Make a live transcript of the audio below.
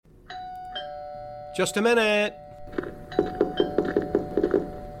Just a minute.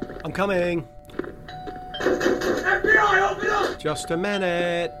 I'm coming. FBI, open up! Just a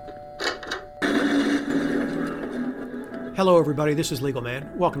minute. Hello, everybody. This is Legal Man.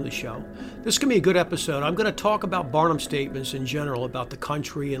 Welcome to the show. This is going to be a good episode. I'm going to talk about Barnum statements in general about the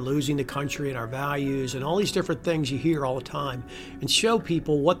country and losing the country and our values and all these different things you hear all the time, and show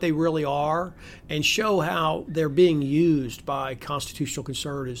people what they really are and show how they're being used by constitutional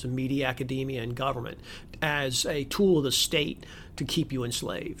conservatives and media, academia, and government as a tool of the state to keep you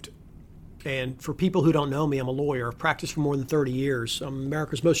enslaved. And for people who don't know me, I'm a lawyer. I've practiced for more than 30 years. I'm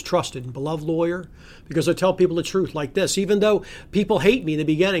America's most trusted and beloved lawyer because I tell people the truth like this. Even though people hate me in the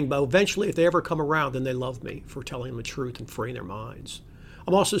beginning, but eventually if they ever come around, then they love me for telling them the truth and freeing their minds.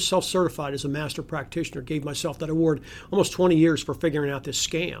 I'm also self-certified as a master practitioner. Gave myself that award almost 20 years for figuring out this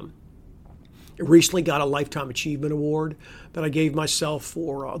scam. I recently got a Lifetime Achievement Award that I gave myself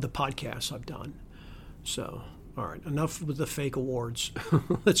for the podcasts I've done. So... all right, enough with the fake awards.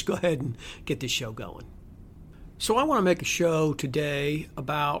 Let's go ahead and get this show going. So I want to make a show today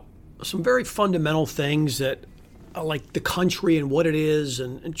about some very fundamental things that like the country and what it is,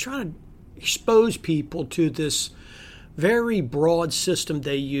 and try to expose people to this very broad system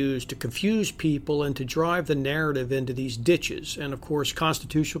they use to confuse people and to drive the narrative into these ditches. And of course,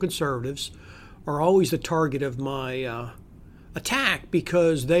 constitutional conservatives are always the target of my attack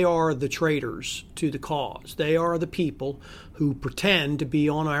because they are the traitors to the cause. They are the people who pretend to be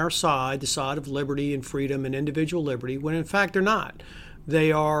on our side, the side of liberty and freedom and individual liberty, when in fact they're not.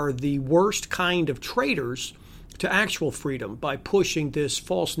 They are the worst kind of traitors to actual freedom by pushing this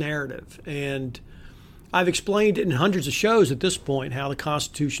false narrative. And I've explained in hundreds of shows at this point how the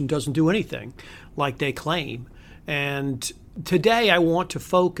Constitution doesn't do anything like they claim. And today I want to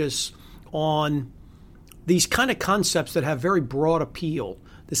focus on these kind of concepts that have very broad appeal,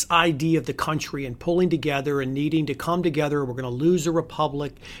 this idea of the country and pulling together and needing to come together. We're going to lose the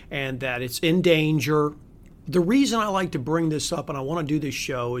republic and that it's in danger. The reason I like to bring this up and I want to do this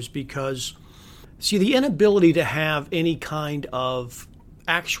show is because, see, the inability to have any kind of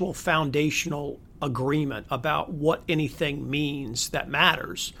actual foundational agreement about what anything means that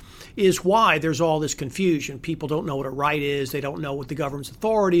matters is why there's all this confusion. People don't know what a right is. They don't know what the government's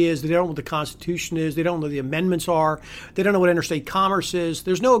authority is. They don't know what the Constitution is. They don't know what the amendments are. They don't know what interstate commerce is.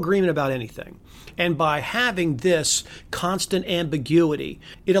 There's no agreement about anything. And by having this constant ambiguity,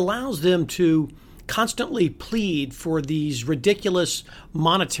 it allows them to constantly plead for these ridiculous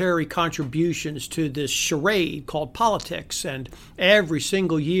monetary contributions to this charade called politics. And every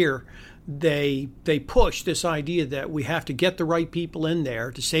single year, they push this idea that we have to get the right people in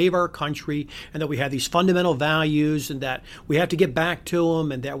there to save our country, and that we have these fundamental values, and that we have to get back to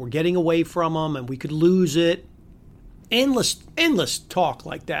them, and that we're getting away from them, and we could lose it. Endless talk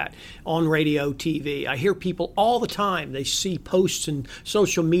like that on radio, TV. I hear people all the time. They see posts in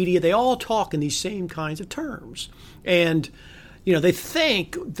social media. They all talk in these same kinds of terms. And, you know, they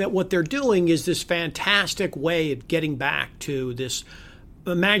think that what they're doing is this fantastic way of getting back to this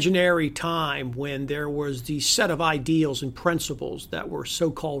imaginary time when there was the set of ideals and principles that were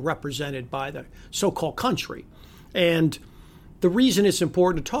so-called represented by the so-called country. And the reason it's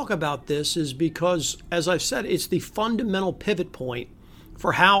important to talk about this is because, as I've said, it's the fundamental pivot point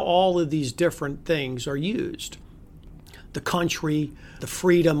for how all of these different things are used. The country, the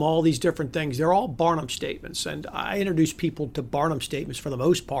freedom, all these different things, they're all Barnum statements. And I introduced people to Barnum statements for the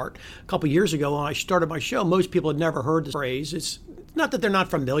most part. A couple of years ago when I started my show, most people had never heard the phrase. It's not that they're not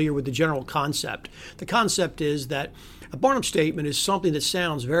familiar with the general concept. The concept is that a Barnum statement is something that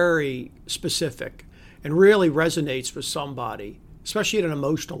sounds very specific and really resonates with somebody, especially at an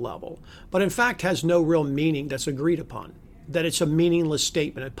emotional level, but in fact has no real meaning that's agreed upon, that it's a meaningless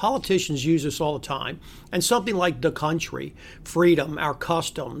statement. And politicians use this all the time. And something like the country, freedom, our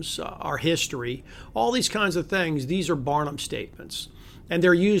customs, our history, all these kinds of things, these are Barnum statements. And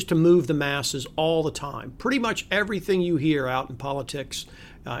they're used to move the masses all the time. Pretty much everything you hear out in politics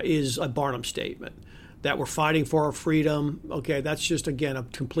is a Barnum statement. That we're fighting for our freedom. Okay, that's just, again, a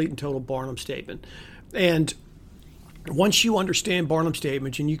complete and total Barnum statement. And once you understand Barnum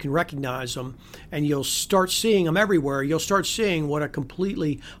statements and you can recognize them and you'll start seeing them everywhere, you'll start seeing what a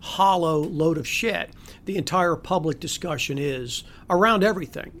completely hollow load of shit the entire public discussion is around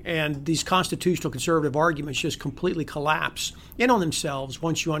everything. And these constitutional conservative arguments just completely collapse in on themselves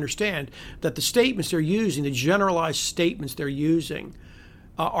once you understand that the statements they're using, the generalized statements they're using,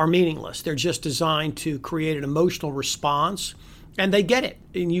 are meaningless. They're just designed to create an emotional response. And they get it.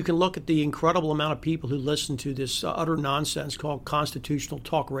 And you can look at the incredible amount of people who listen to this utter nonsense called constitutional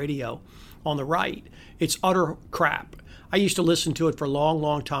talk radio on the right. It's utter crap. I used to listen to it for a long,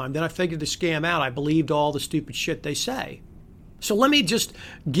 long time. Then I figured the scam out. I believed all the stupid shit they say. So let me just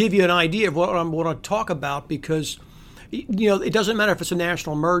give you an idea of what I'm going to talk about, because it doesn't matter if it's a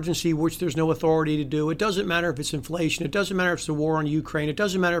national emergency, which there's no authority to do. It doesn't matter if it's inflation. It doesn't matter if it's the war on Ukraine. It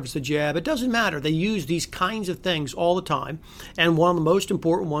doesn't matter if it's the jab. It doesn't matter. They use these kinds of things all the time. And one of the most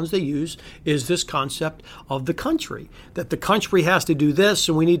important ones they use is this concept of the country, that the country has to do this,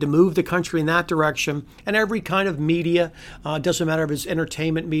 and we need to move the country in that direction. And every kind of media, doesn't matter if it's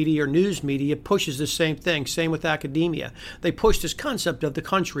entertainment media or news media, pushes the same thing. Same with academia. They push this concept of the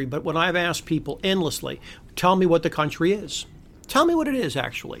country. But when I've asked people endlessly, tell me what the country is. Tell me what it is,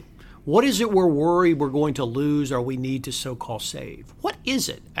 actually. What is it we're worried we're going to lose or we need to so-called save? What is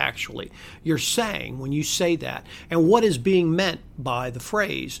it, actually, you're saying when you say that? And what is being meant by the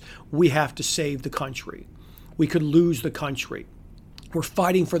phrase, we have to save the country? We could lose the country. We're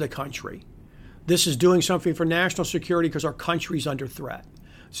fighting for the country. This is doing something for national security because our country's under threat.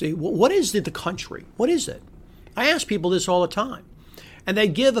 See, what is the country? What is it? I ask people this all the time. And they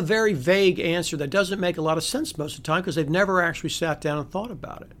give a very vague answer that doesn't make a lot of sense most of the time because they've never actually sat down and thought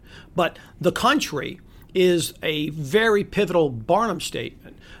about it. But the country is a very pivotal Barnum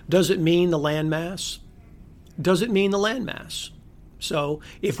statement. Does it mean the landmass? Does it mean the landmass? So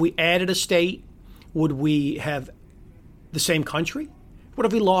if we added a state, would we have the same country? What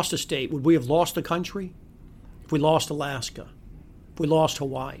if we lost a state? Would we have lost the country? If we lost Alaska, if we lost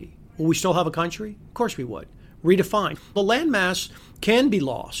Hawaii, will we still have a country? Of course we would. Redefine. The landmass can be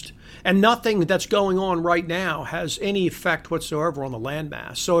lost, and nothing that's going on right now has any effect whatsoever on the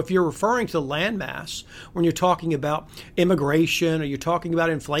landmass. So if you're referring to the landmass when you're talking about immigration, or you're talking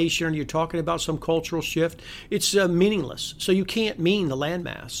about inflation, or you're talking about some cultural shift, it's meaningless. So you can't mean the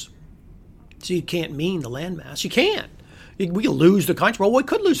landmass. You can't. We could lose the country. Well, we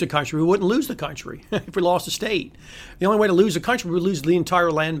could lose the country. We wouldn't lose the country if we lost a state. The only way to lose the country, we would lose the entire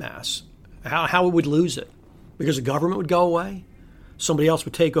landmass. How would we lose it? Because the government would go away? Somebody else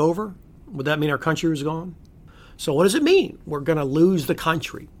would take over? Would that mean our country was gone? So what does it mean? We're going to lose the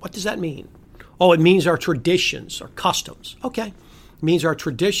country. What does that mean? Oh, it means our traditions, our customs. Okay. It means our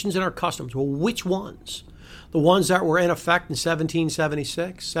traditions and our customs. Well, which ones? The ones that were in effect in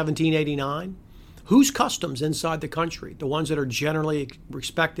 1776, 1789? Whose customs inside the country? The ones that are generally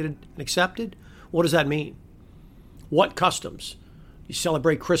respected and accepted? What does that mean? What customs? You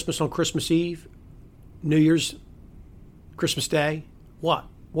celebrate Christmas on Christmas Eve? New Year's, Christmas Day? What?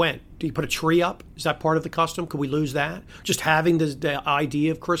 When? Do you put a tree up? Is that part of the custom? Could we lose that? Just having the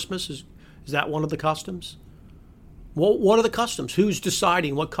idea of Christmas, is that one of the customs? Well, what are the customs? Who's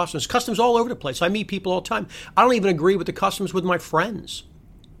deciding what customs? Customs all over the place. I meet people all the time. I don't even agree with the customs with my friends.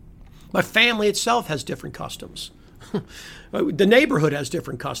 My family itself has different customs. The neighborhood has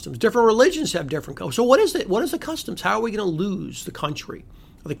different customs. Different religions have different customs. So what is it? What is the customs? How are we going to lose the country?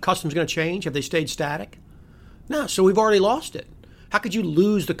 Are the customs going to change? Have they stayed static? No, so we've already lost it. How could you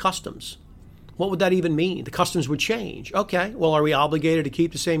lose the customs? What would that even mean? The customs would change. Okay, well, are we obligated to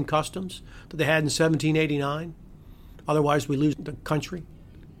keep the same customs that they had in 1789? Otherwise, we lose the country.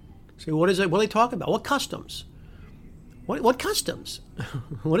 See, what is it? What are they talking about? What customs? What customs?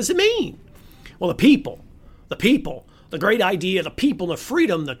 What does it mean? Well, the people, the great idea, the people, the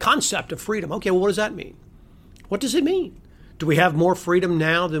freedom, the concept of freedom. Okay, well, what does that mean? What does it mean? Do we have more freedom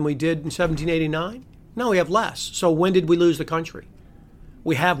now than we did in 1789? No, we have less. So when did we lose the country?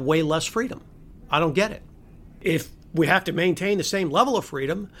 We have way less freedom. I don't get it. If we have to maintain the same level of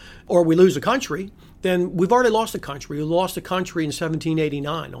freedom or we lose the country, then we've already lost the country. We lost the country in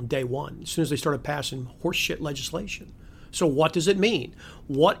 1789 on day one, as soon as they started passing horseshit legislation. So what does it mean?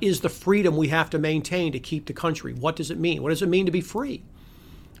 What is the freedom we have to maintain to keep the country? What does it mean? What does it mean to be free?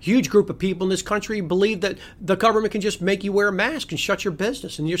 Huge group of people in this country believe that the government can just make you wear a mask and shut your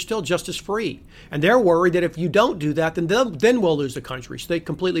business and you're still just as free. And they're worried that if you don't do that, then we'll lose the country. So they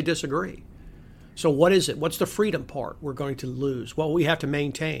completely disagree. So what is it? What's the freedom part we're going to lose? What we have to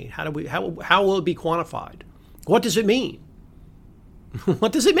maintain? How will it be quantified? What does it mean?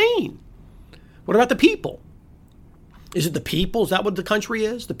 What does it mean? What about the people? Is it the people? Is that what the country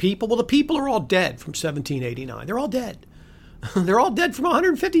is? The people? Well, the people are all dead from 1789. They're all dead. They're all dead from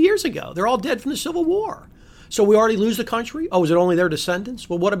 150 years ago. They're all dead from the Civil War. So we already lose the country? Oh, is it only their descendants?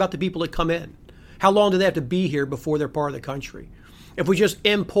 Well, what about the people that come in? How long do they have to be here before they're part of the country? If we just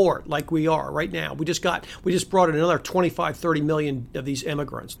import like we are right now, we just brought in another 25, 30 million of these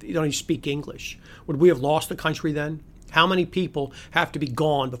immigrants. They don't even speak English. Would we have lost the country then? How many people have to be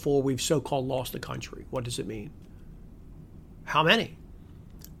gone before we've so-called lost the country? What does it mean? How many?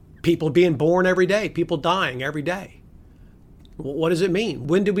 People being born every day, people dying every day. What does it mean?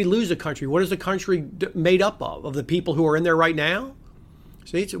 When did we lose the country? What is the country made up of? Of the people who are in there right now?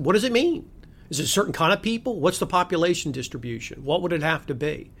 See, what does it mean? Is it a certain kind of people? What's the population distribution? What would it have to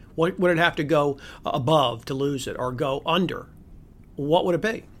be? What would it have to go above to lose it, or go under? What would it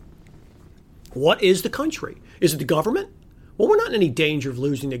be? What is the country? Is it the government? Well, we're not in any danger of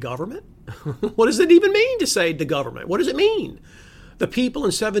losing the government. What does it even mean to say the government? What does it mean? The people in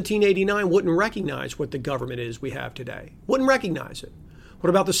 1789 wouldn't recognize what the government is we have today. Wouldn't recognize it.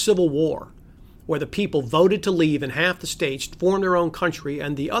 What about the Civil War, where the people voted to leave in half the states, formed their own country,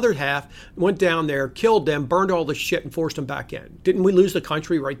 and the other half went down there, killed them, burned all the shit, and forced them back in? Didn't we lose the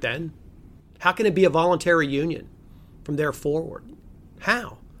country right then? How can it be a voluntary union from there forward?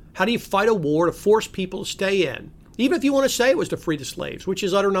 How? How do you fight a war to force people to stay in? Even if you want to say it was to free the slaves, which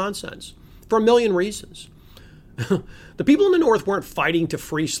is utter nonsense, for a million reasons. The people in the North weren't fighting to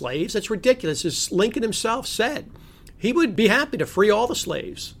free slaves. That's ridiculous. As Lincoln himself said, he would be happy to free all the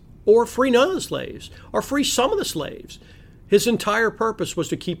slaves, or free none of the slaves, or free some of the slaves. His entire purpose was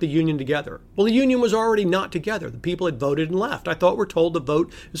to keep the Union together. Well, the Union was already not together. The people had voted and left. I thought we're told the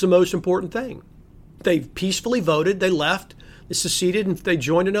vote is the most important thing. They peacefully voted, they left, they seceded, and they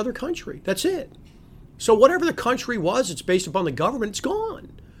joined another country. That's it. So whatever the country was, it's based upon the government, it's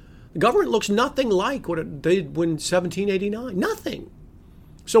gone. The government looks nothing like what it did when 1789. Nothing.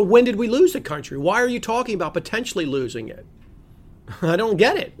 So when did we lose the country? Why are you talking about potentially losing it? I don't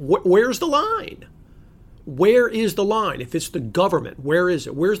get it. Where's the line? Where is the line? If it's the government, where is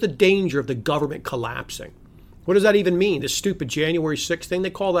it? Where's the danger of the government collapsing? What does that even mean? This stupid January 6th thing, they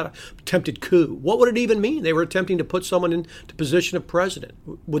call that a attempted coup. What would it even mean? They were attempting to put someone into position of president.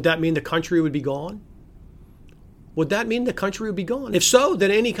 Would that mean the country would be gone? Would that mean the country would be gone? If so,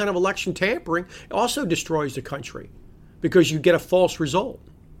 then any kind of election tampering also destroys the country because you get a false result.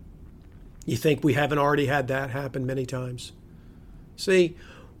 You think we haven't already had that happen many times? See,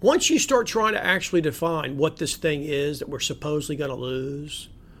 once you start trying to actually define what this thing is that we're supposedly going to lose,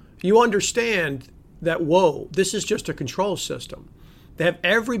 you understand that, whoa, this is just a control system. They have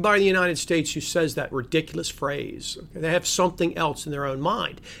everybody in the United States who says that ridiculous phrase. They have something else in their own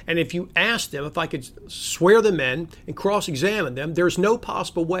mind. And if you ask them, if I could swear them in and cross-examine them, there's no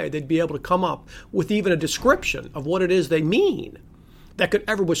possible way they'd be able to come up with even a description of what it is they mean that could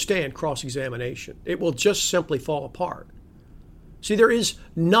ever withstand cross-examination. It will just simply fall apart. See, there is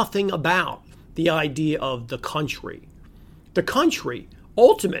nothing about the idea of the country. The country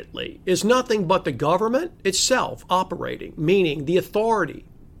ultimately is nothing but the government itself operating, meaning the authority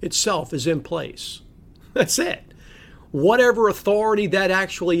itself is in place. That's it. Whatever authority that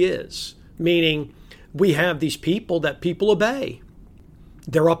actually is, meaning we have these people that people obey.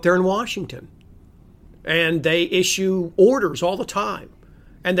 They're up there in Washington, and they issue orders all the time,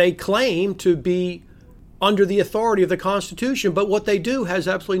 and they claim to be under the authority of the Constitution, but what they do has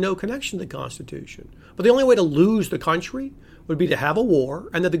absolutely no connection to the Constitution. But the only way to lose the country would be to have a war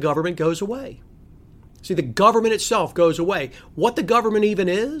and that the government goes away. See, the government itself goes away. What the government even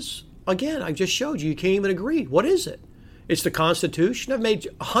is, again, I just showed you. You can't even agree. What is it? It's the Constitution. I've made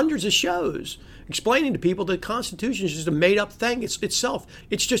hundreds of shows explaining to people that the Constitution is just a made-up thing. It's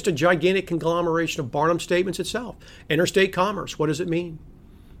just a gigantic conglomeration of Barnum statements itself. Interstate commerce, what does it mean?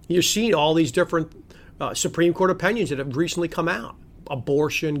 You've seen all these different Supreme Court opinions that have recently come out.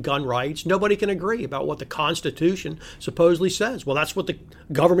 Abortion, gun rights. Nobody can agree about what the Constitution supposedly says. Well, that's what the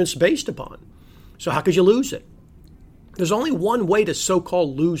government's based upon. So how could you lose it? There's only one way to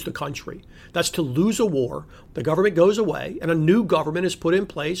so-called lose the country. That's to lose a war, the government goes away, and a new government is put in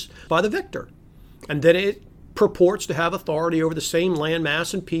place by the victor. And then it purports to have authority over the same land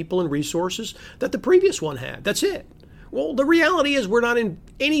mass and people and resources that the previous one had. That's it. Well, the reality is we're not in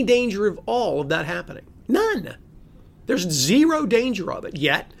any danger of all of that happening. None. There's zero danger of it.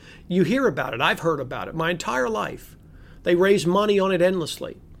 Yet, you hear about it. I've heard about it my entire life. They raise money on it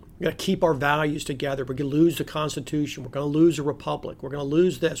endlessly. We're going to keep our values together. We're going to lose the Constitution. We're going to lose a republic. We're going to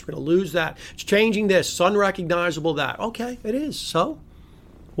lose this. We're going to lose that. It's changing this. It's unrecognizable that. Okay, it is. So,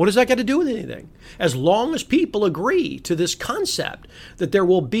 what does that got to do with anything? As long as people agree to this concept that there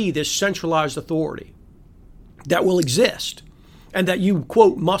will be this centralized authority that will exist and that you,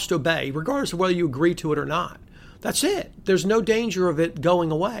 quote, must obey, regardless of whether you agree to it or not. That's it. There's no danger of it going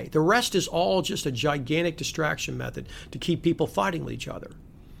away. The rest is all just a gigantic distraction method to keep people fighting with each other.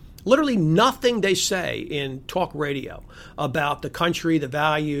 Literally nothing they say in talk radio about the country, the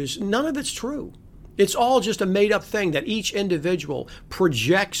values, none of it's true. It's all just a made-up thing that each individual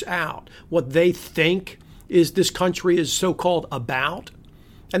projects out what they think is this country is so-called about,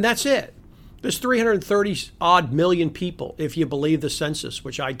 and that's it. There's 330-odd million people, if you believe the census,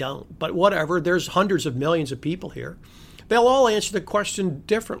 which I don't. But whatever, there's hundreds of millions of people here. They'll all answer the question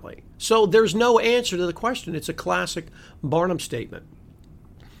differently. So there's no answer to the question. It's a classic Barnum statement.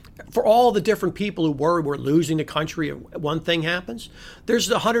 For all the different people who worry we're losing the country if one thing happens, there's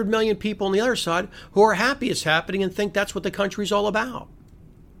 100 million people on the other side who are happy it's happening and think that's what the country's all about.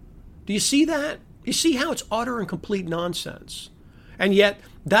 Do you see that? You see how it's utter and complete nonsense? And yet,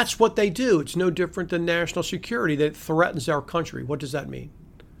 that's what they do. It's no different than national security that threatens our country. What does that mean?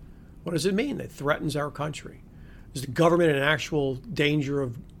 What does it mean that threatens our country? Is the government in actual danger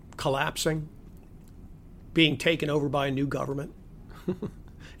of collapsing? Being taken over by a new government?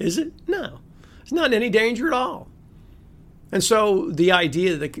 Is it? No. It's not in any danger at all. And so the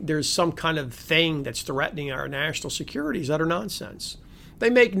idea that there's some kind of thing that's threatening our national security is utter nonsense. They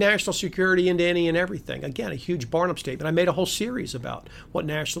make national security into any and everything. Again, a huge Barnum statement. I made a whole series about what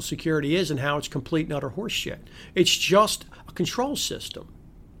national security is and how it's complete and utter horseshit. It's just a control system.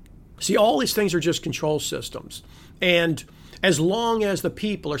 See, all these things are just control systems. And as long as the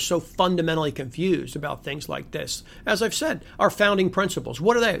people are so fundamentally confused about things like this, as I've said, our founding principles,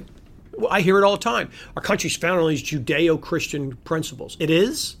 what are they? Well, I hear it all the time. Our country's founded on these Judeo-Christian principles. It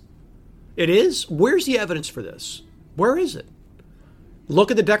is? It is? Where's the evidence for this? Where is it? Look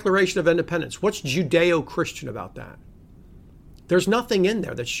at the Declaration of Independence. What's Judeo-Christian about that? There's nothing in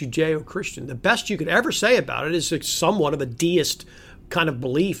there that's Judeo-Christian. The best you could ever say about it is somewhat of a deist kind of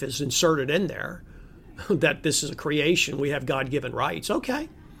belief is inserted in there, that this is a creation, we have God-given rights. Okay.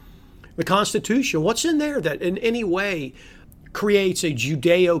 The Constitution, what's in there that in any way creates a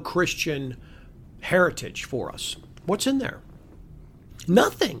Judeo-Christian heritage for us? What's in there?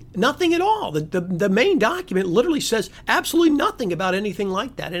 Nothing. Nothing at all. The main document literally says absolutely nothing about anything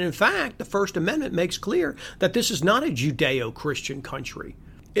like that. And in fact, the First Amendment makes clear that this is not a Judeo-Christian country.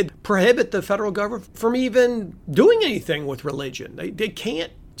 It prohibits the federal government from even doing anything with religion. They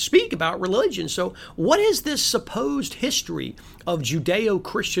can't speak about religion. So what is this supposed history of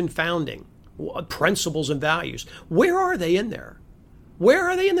Judeo-Christian founding, principles and values? Where are they in there? Where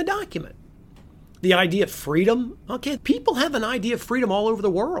are they in the document? The idea of freedom? Okay, people have an idea of freedom all over the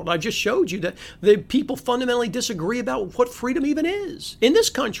world. I just showed you that the people fundamentally disagree about what freedom even is in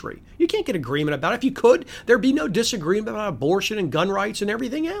this country. You can't get agreement about it. If you could, there'd be no disagreement about abortion and gun rights and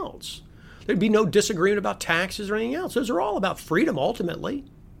everything else. There'd be no disagreement about taxes or anything else. Those are all about freedom ultimately.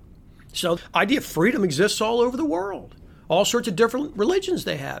 So the idea of freedom exists all over the world. All sorts of different religions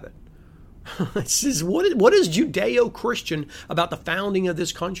they have it. What is Judeo-Christian about the founding of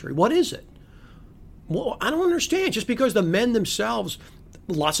this country? What is it? Well, I don't understand. Just because the men themselves,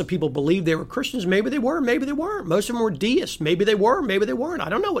 lots of people believe they were Christians. Maybe they were, maybe they weren't. Most of them were deists. Maybe they were, maybe they weren't. I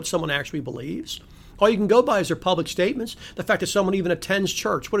don't know what someone actually believes. All you can go by is their public statements. The fact that someone even attends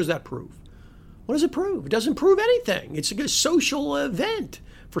church, what does that prove? What does it prove? It doesn't prove anything. It's a social event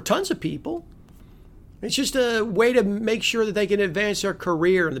for tons of people. It's just a way to make sure that they can advance their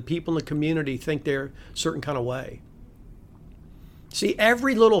career and the people in the community think they're a certain kind of way. See,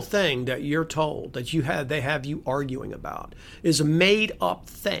 every little thing that you're told that they have you arguing about is a made up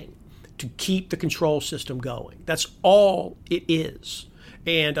thing to keep the control system going. That's all it is.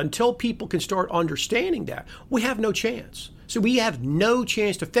 And until people can start understanding that, we have no chance. So we have no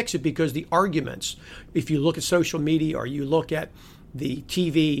chance to fix it because the arguments, if you look at social media or you look at the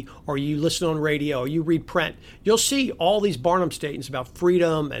TV or you listen on radio or you read print, you'll see all these Barnum statements about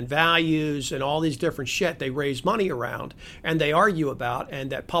freedom and values and all these different shit they raise money around and they argue about and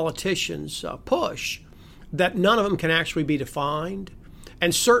that politicians push, that none of them can actually be defined.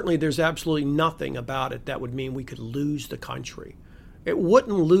 And certainly there's absolutely nothing about it that would mean we could lose the country. It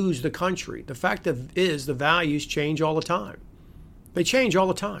wouldn't lose the country. The fact is the values change all the time. They change all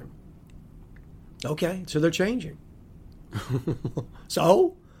the time. Okay, so they're changing.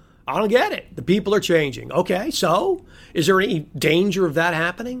 So, I don't get it. The people are changing. Okay, so is there any danger of that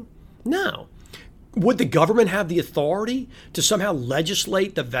happening? No. Would the government have the authority to somehow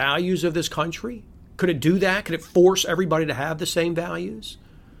legislate the values of this country? Could it do that? Could it force everybody to have the same values?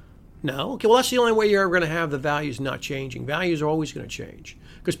 No. Okay, well, that's the only way you're ever going to have the values not changing. Values are always going to change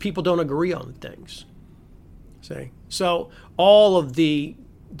because people don't agree on things. See? So all of the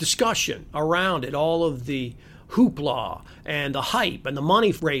discussion around it, all of the hoopla and the hype and the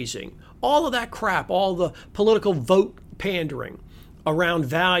money raising, all of that crap, all the political vote pandering around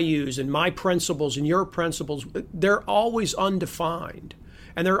values and my principles and your principles, they're always undefined.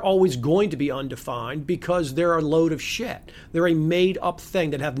 And they're always going to be undefined because they're a load of shit. They're a made-up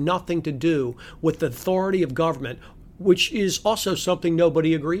thing that have nothing to do with the authority of government, which is also something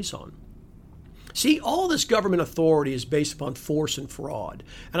nobody agrees on. See, all this government authority is based upon force and fraud.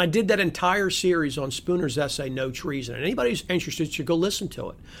 And I did that entire series on Spooner's essay, No Treason. And anybody who's interested should go listen to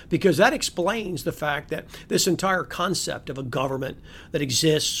it, because that explains the fact that this entire concept of a government that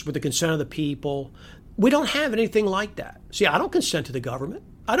exists with the consent of the people, we don't have anything like that. See, I don't consent to the government.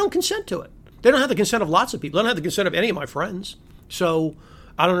 I don't consent to it. They don't have the consent of lots of people. They don't have the consent of any of my friends. So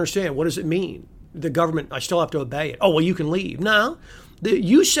I don't understand. What does it mean? The government, I still have to obey it. Oh, well, you can leave. No.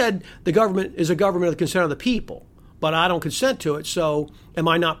 You said the government is a government of the consent of the people, but I don't consent to it. So am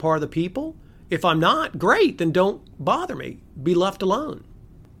I not part of the people? If I'm not, great, then don't bother me. Be left alone.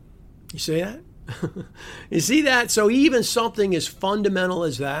 You see that? You see that? So even something as fundamental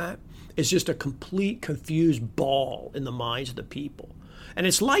as that is just a complete confused ball in the minds of the people. And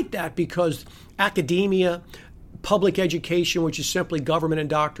it's like that because academia, public education, which is simply government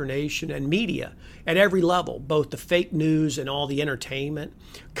indoctrination, and media at every level, both the fake news and all the entertainment,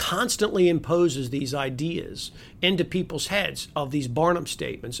 constantly imposes these ideas into people's heads of these Barnum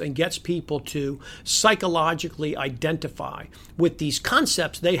statements and gets people to psychologically identify with these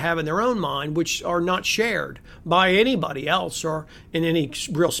concepts they have in their own mind, which are not shared by anybody else or in any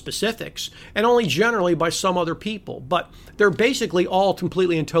real specifics, and only generally by some other people. But they're basically all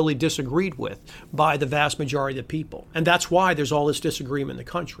completely and totally disagreed with by the vast majority of the people. And that's why there's all this disagreement in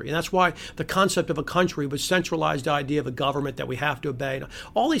the country. And that's why the concept of a country with centralized idea of a government that we have to obey,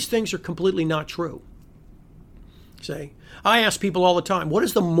 all these things are completely not true. See, I ask people all the time, what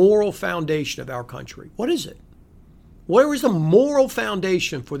is the moral foundation of our country? What is it? Where is the moral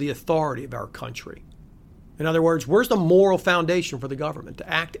foundation for the authority of our country? In other words, where's the moral foundation for the government to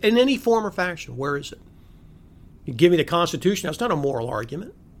act in any form or fashion? Where is it? You give me the Constitution, that's not a moral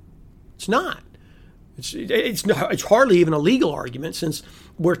argument. It's not. It's hardly even a legal argument, since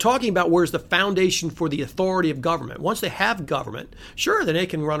we're talking about where's the foundation for the authority of government. Once they have government, sure, then they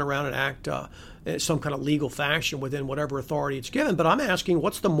can run around and act in some kind of legal fashion within whatever authority it's given. But I'm asking,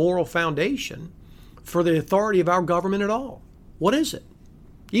 what's the moral foundation for the authority of our government at all? What is it?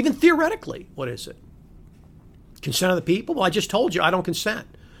 Even theoretically, what is it? Consent of the people? Well, I just told you I don't consent.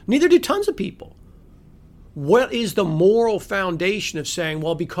 Neither do tons of people. What is the moral foundation of saying,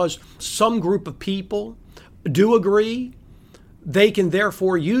 well, because some group of people do agree, they can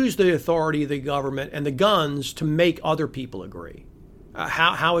therefore use the authority of the government and the guns to make other people agree?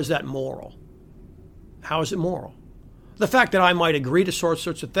 How is that moral? How is it moral? The fact that I might agree to sorts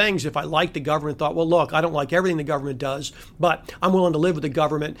of things if I like the government, thought, well, look, I don't like everything the government does, but I'm willing to live with the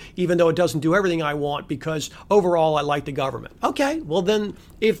government even though it doesn't do everything I want because overall I like the government. Okay, well then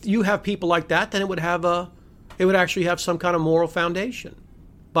if you have people like that, then it would actually have some kind of moral foundation.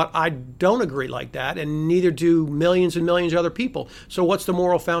 But I don't agree like that, and neither do millions and millions of other people. So what's the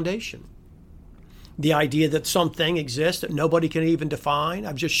moral foundation? The idea that something exists that nobody can even define.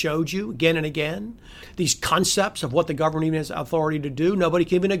 I've just showed you again and again. These concepts of what the government even has authority to do, nobody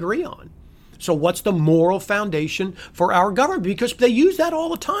can even agree on. So what's the moral foundation for our government? Because they use that all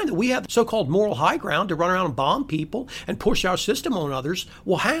the time, that we have so-called moral high ground to run around and bomb people and push our system on others.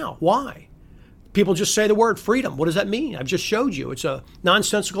 Well, how? Why? People just say the word freedom. What does that mean? I've just showed you. It's a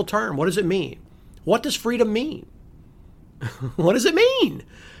nonsensical term. What does it mean? What does freedom mean? What does it mean?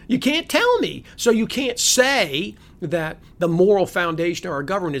 You can't tell me. So you can't say that the moral foundation of our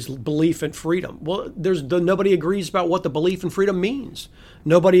government is belief in freedom. Well, nobody agrees about what the belief in freedom means.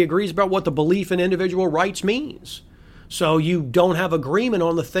 Nobody agrees about what the belief in individual rights means. So you don't have agreement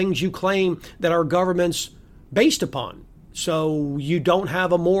on the things you claim that our government's based upon. So you don't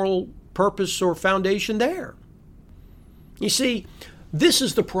have a moral purpose or foundation there. You see, this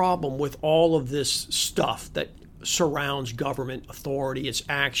is the problem with all of this stuff that surrounds government authority, its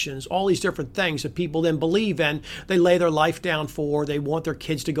actions, all these different things that people then believe in. They lay their life down for, they want their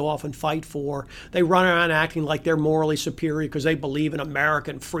kids to go off and fight for. They run around acting like they're morally superior because they believe in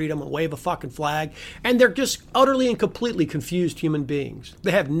American freedom and wave a fucking flag. And they're just utterly and completely confused human beings.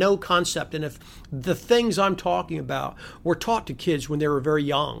 They have no concept. And if the things I'm talking about were taught to kids when they were very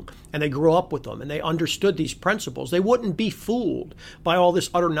young and they grew up with them and they understood these principles, they wouldn't be fooled by all this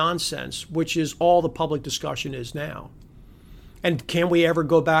utter nonsense, which is all the public discussion is now. And can we ever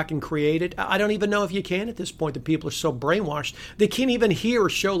go back and create it? I don't even know if you can at this point. The people are so brainwashed, they can't even hear a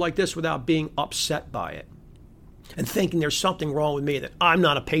show like this without being upset by it and thinking there's something wrong with me, that I'm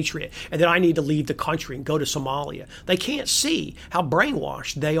not a patriot and that I need to leave the country and go to Somalia. They can't see how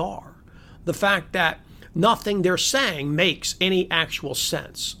brainwashed they are. The fact that nothing they're saying makes any actual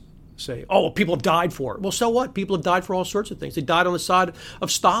sense. Say, oh, people have died for it. Well, so what? People have died for all sorts of things. They died on the side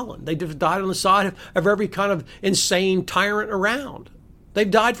of Stalin. They died on the side of every kind of insane tyrant around. They've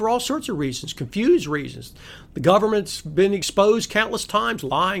died for all sorts of reasons, confused reasons. The government's been exposed countless times,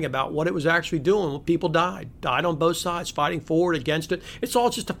 lying about what it was actually doing when people died on both sides, fighting for it, against it. It's all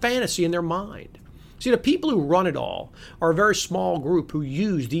just a fantasy in their mind. See, the people who run it all are a very small group who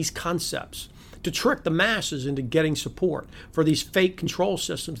use these concepts to trick the masses into getting support for these fake control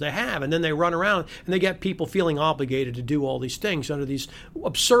systems they have. And then they run around and they get people feeling obligated to do all these things under these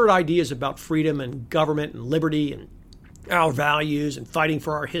absurd ideas about freedom and government and liberty and our values and fighting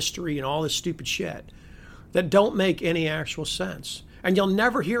for our history and all this stupid shit that don't make any actual sense. And you'll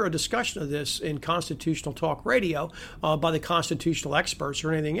never hear a discussion of this in constitutional talk radio by the constitutional experts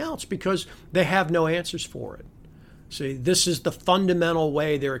or anything else because they have no answers for it. See, this is the fundamental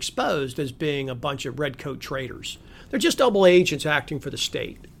way they're exposed as being a bunch of redcoat traitors. They're just double agents acting for the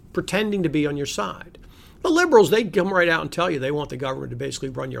state, pretending to be on your side. The liberals, they come right out and tell you they want the government to basically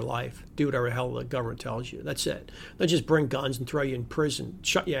run your life, do whatever the hell the government tells you. That's it. They'll just bring guns and throw you in prison,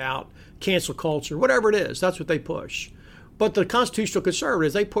 shut you out, cancel culture, whatever it is. That's what they push. But the constitutional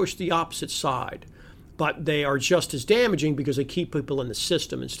conservatives, they push the opposite side. But they are just as damaging because they keep people in the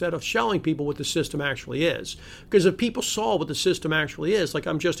system instead of showing people what the system actually is. Because if people saw what the system actually is, like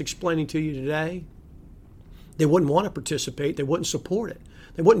I'm just explaining to you today, they wouldn't want to participate. They wouldn't support it.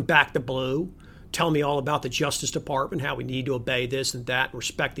 They wouldn't back the blue, tell me all about the Justice Department, how we need to obey this and that, and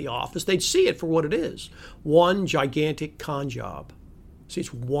respect the office. They'd see it for what it is. One gigantic con job. See,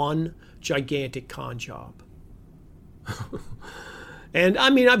 it's one gigantic con job. And I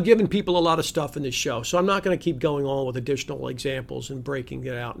mean, I've given people a lot of stuff in this show, so I'm not going to keep going on with additional examples and breaking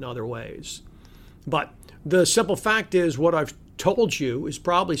it out in other ways. But the simple fact is what I've told you is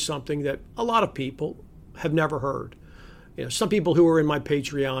probably something that a lot of people have never heard. You know, some people who are in my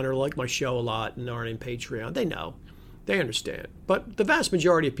Patreon or like my show a lot and aren't in Patreon, they know. They understand. But the vast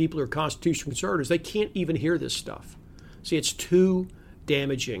majority of people who are constitutional conservatives, they can't even hear this stuff. See, it's too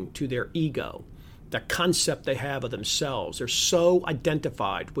damaging to their ego, the concept they have of themselves. They're so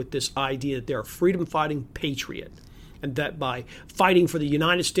identified with this idea that they're a freedom-fighting patriot and that by fighting for the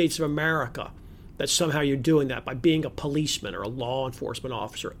United States of America, that somehow you're doing that by being a policeman or a law enforcement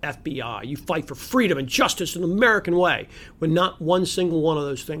officer, FBI. You fight for freedom and justice in the American way, when not one single one of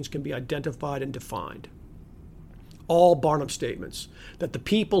those things can be identified and defined. All Barnum statements that the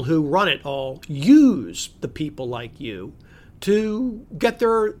people who run it all use the people like you to get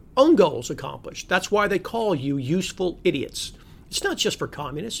their own goals accomplished. That's why they call you useful idiots. It's not just for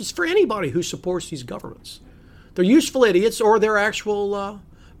communists. It's for anybody who supports these governments. They're useful idiots or they're actual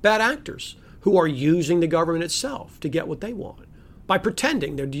bad actors who are using the government itself to get what they want by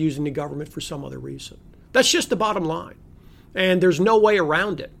pretending they're using the government for some other reason. That's just the bottom line. And there's no way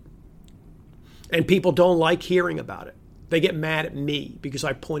around it. And people don't like hearing about it. They get mad at me because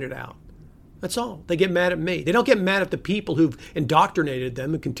I point it out. That's all. They get mad at me. They don't get mad at the people who've indoctrinated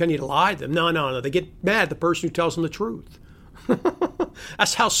them and continue to lie to them. No. They get mad at the person who tells them the truth.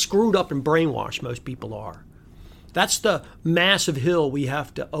 That's how screwed up and brainwashed most people are. That's the massive hill we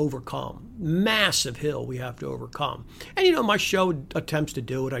have to overcome. Massive hill we have to overcome. And you know, my show attempts to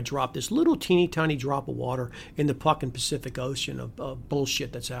do it. I drop this little teeny tiny drop of water in the fucking Pacific Ocean of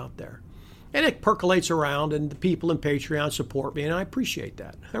bullshit that's out there. And it percolates around, and the people in Patreon support me, and I appreciate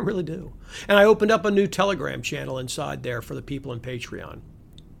that. I really do. And I opened up a new Telegram channel inside there for the people in Patreon.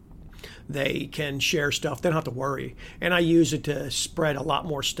 They can share stuff. They don't have to worry. And I use it to spread a lot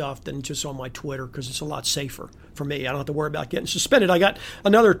more stuff than just on my Twitter because it's a lot safer for me. I don't have to worry about getting suspended. I got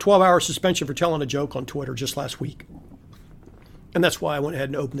another 12-hour suspension for telling a joke on Twitter just last week. And that's why I went ahead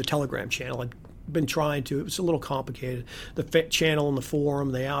and opened the Telegram channel. I'd been trying to. It was a little complicated. The channel and the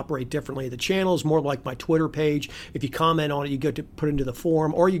forum, they operate differently. The channel is more like my Twitter page. If you comment on it, you get to put into the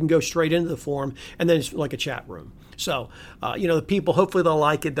forum, or you can go straight into the forum, and then it's like a chat room. So, the people, hopefully they'll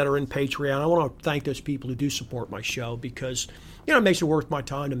like it that are in Patreon. I want to thank those people who do support my show because, it makes it worth my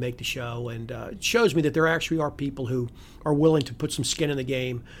time to make the show, and it shows me that there actually are people who are willing to put some skin in the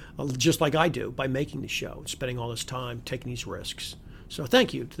game, just like I do, by making the show and spending all this time taking these risks. So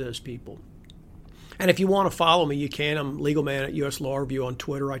thank you to those people. And if you want to follow me, you can. I'm Legal Man at US Law Review on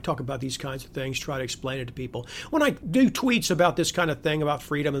Twitter. I talk about these kinds of things, try to explain it to people. When I do tweets about this kind of thing, about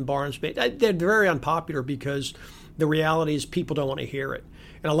freedom and Barnum, they're very unpopular because the reality is people don't want to hear it.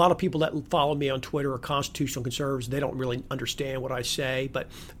 And a lot of people that follow me on Twitter are constitutional conservatives. They don't really understand what I say, but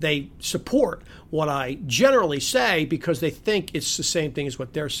they support what I generally say because they think it's the same thing as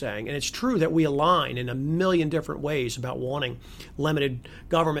what they're saying. And it's true that we align in a million different ways about wanting limited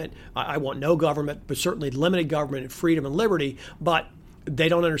government. I want no government, but certainly limited government and freedom and liberty. But they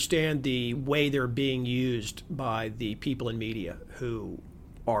don't understand the way they're being used by the people in media who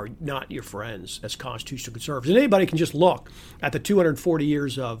are not your friends as constitutional conservatives. And anybody can just look at the 240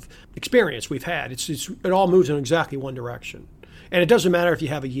 years of experience we've had. It all moves in exactly one direction. And it doesn't matter if you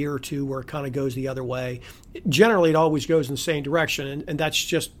have a year or two where it kind of goes the other way. Generally, it always goes in the same direction, and that's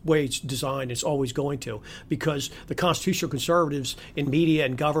just the way it's designed. It's always going to, because the constitutional conservatives in media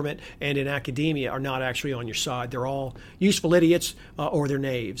and government and in academia are not actually on your side. They're all useful idiots or they're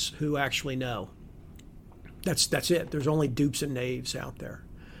knaves who actually know. That's it. There's only dupes and knaves out there.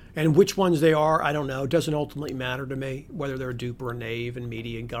 And which ones they are, I don't know. It doesn't ultimately matter to me whether they're a dupe or a knave in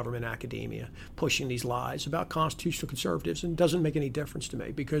media and government academia pushing these lies about constitutional conservatives. And it doesn't make any difference to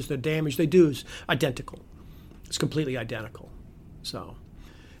me because the damage they do is identical. It's completely identical. So,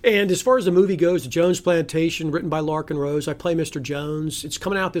 and as far as the movie goes, The Jones Plantation, written by Larkin Rose, I play Mr. Jones. It's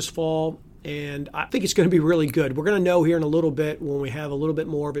coming out this fall, and I think it's going to be really good. We're going to know here in a little bit when we have a little bit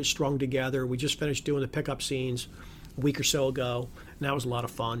more of it strung together. We just finished doing the pickup scenes a week or so ago, and that was a lot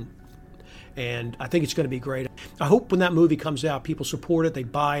of fun. And I think it's going to be great. I hope when that movie comes out, people support it, they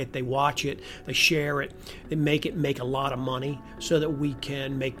buy it, they watch it, they share it, they make a lot of money so that we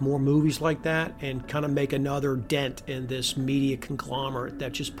can make more movies like that and kind of make another dent in this media conglomerate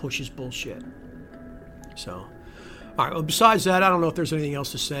that just pushes bullshit. So, all right, well, besides that, I don't know if there's anything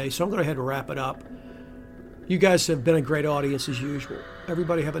else to say, so I'm going to go ahead and wrap it up. You guys have been a great audience as usual.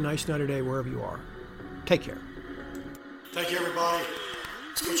 Everybody have a nice night or day wherever you are. Take care. Thank you, everybody.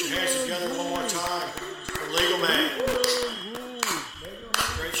 Let's put your hands together one more time for Legal Man.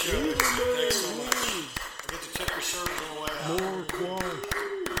 Great show. Thanks so much. I get to tip your servers on the way out.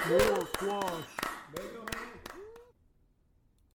 More quash.